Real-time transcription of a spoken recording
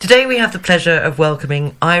Today we have the pleasure of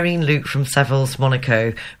welcoming Irene Luke from Savills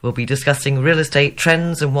Monaco. We'll be discussing real estate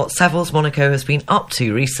trends and what Savills Monaco has been up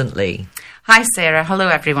to recently. Hi Sarah, hello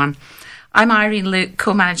everyone. I'm Irene Luke,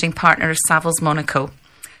 co-managing partner of Savills Monaco.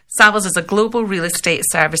 Savills is a global real estate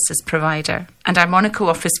services provider, and our Monaco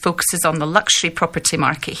office focuses on the luxury property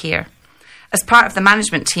market here. As part of the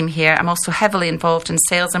management team here, I'm also heavily involved in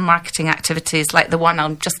sales and marketing activities like the one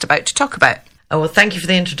I'm just about to talk about. Oh, well, thank you for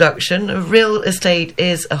the introduction. Real estate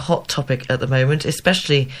is a hot topic at the moment,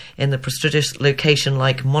 especially in the prestigious location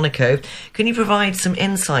like Monaco. Can you provide some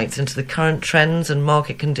insights into the current trends and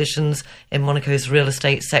market conditions in Monaco's real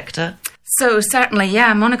estate sector? So certainly,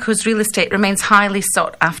 Monaco's real estate remains highly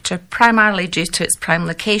sought after, primarily due to its prime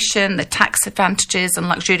location, the tax advantages and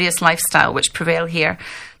luxurious lifestyle which prevail here.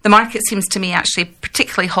 The market seems to me actually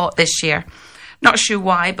particularly hot this year. Not sure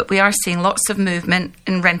why, but we are seeing lots of movement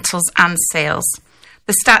in rentals and sales.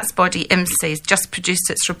 The stats body IMSI just produced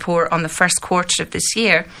its report on the first quarter of this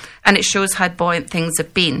year, and it shows how buoyant things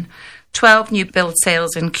have been. 12 new build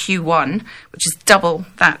sales in Q1, which is double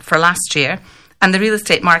that for last year, and the real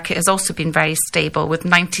estate market has also been very stable, with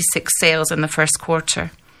 96 sales in the first quarter.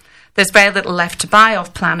 There's very little left to buy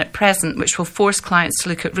off plan at present, which will force clients to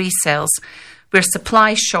look at resales. We're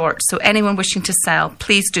supply short, so anyone wishing to sell,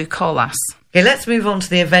 please do call us. Okay, let's move on to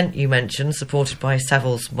the event you mentioned, supported by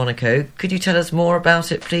Savills Monaco. Could you tell us more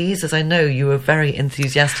about it, please, as I know you were very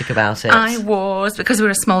enthusiastic about it. I was. Because we're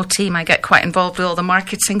a small team, I get quite involved with all the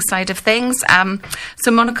marketing side of things. So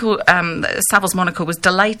Savills Monaco was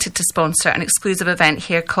delighted to sponsor an exclusive event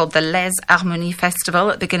here called the Les Harmonies Festival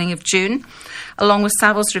at the beginning of June. Along with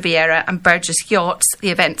Savills Riviera and Burgess Yachts, the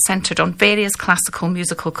event centred on various classical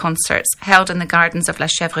musical concerts held in the gardens of La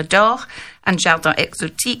Chèvre d'Or and Jardin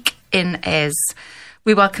Exotique in Aise.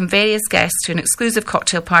 We welcome various guests to an exclusive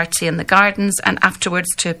cocktail party in the gardens and afterwards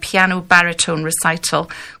to a piano baritone recital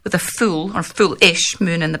with a full or full-ish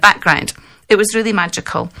moon in the background. It was really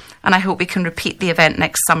magical, and I hope we can repeat the event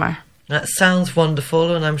next summer. That sounds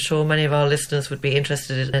wonderful, and I'm sure many of our listeners would be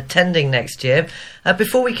interested in attending next year.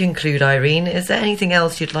 Before we conclude, Irene, is there anything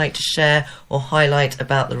else you'd like to share or highlight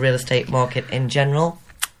about the real estate market in general?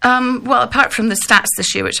 Well, apart from the stats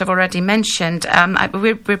this year, which I've already mentioned,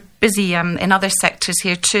 we're busy in other sectors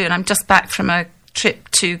here too, and I'm just back from a trip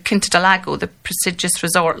to Quinta do Lago, the prestigious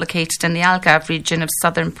resort located in the Algarve region of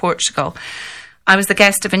southern Portugal. I was the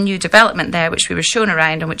guest of a new development there, which we were shown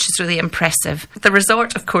around and which is really impressive. The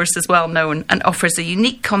resort, of course, is well known and offers a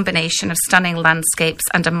unique combination of stunning landscapes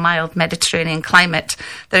and a mild Mediterranean climate.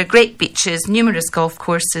 There are great beaches, numerous golf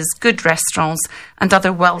courses, good restaurants and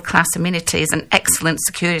other world-class amenities and excellent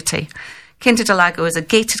security. Quinta do Lago is a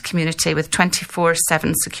gated community with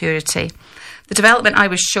 24/7 security. The development I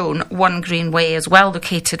was shown, One Green Way, is well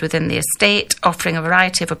located within the estate, offering a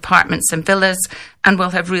variety of apartments and villas, and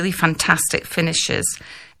will have really fantastic finishes.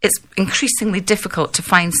 It's increasingly difficult to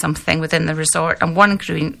find something within the resort, and One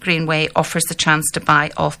Green Way offers the chance to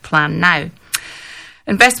buy off-plan now.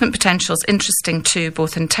 Investment potential is interesting too,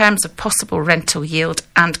 both in terms of possible rental yield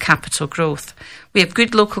and capital growth. We have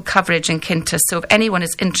good local coverage in Quinta, so if anyone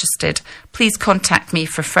is interested, please contact me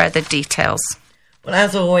for further details. Well,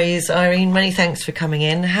 as always, Irene, many thanks for coming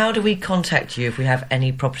in. How do we contact you if we have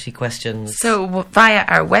any property questions? So via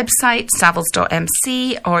our website,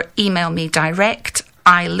 savills.mc, or email me direct,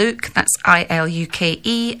 iluke, that's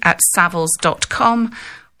ILUKE, at savills.com,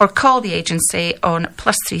 or call the agency on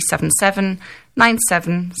 +377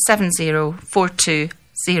 9770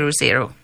 4200.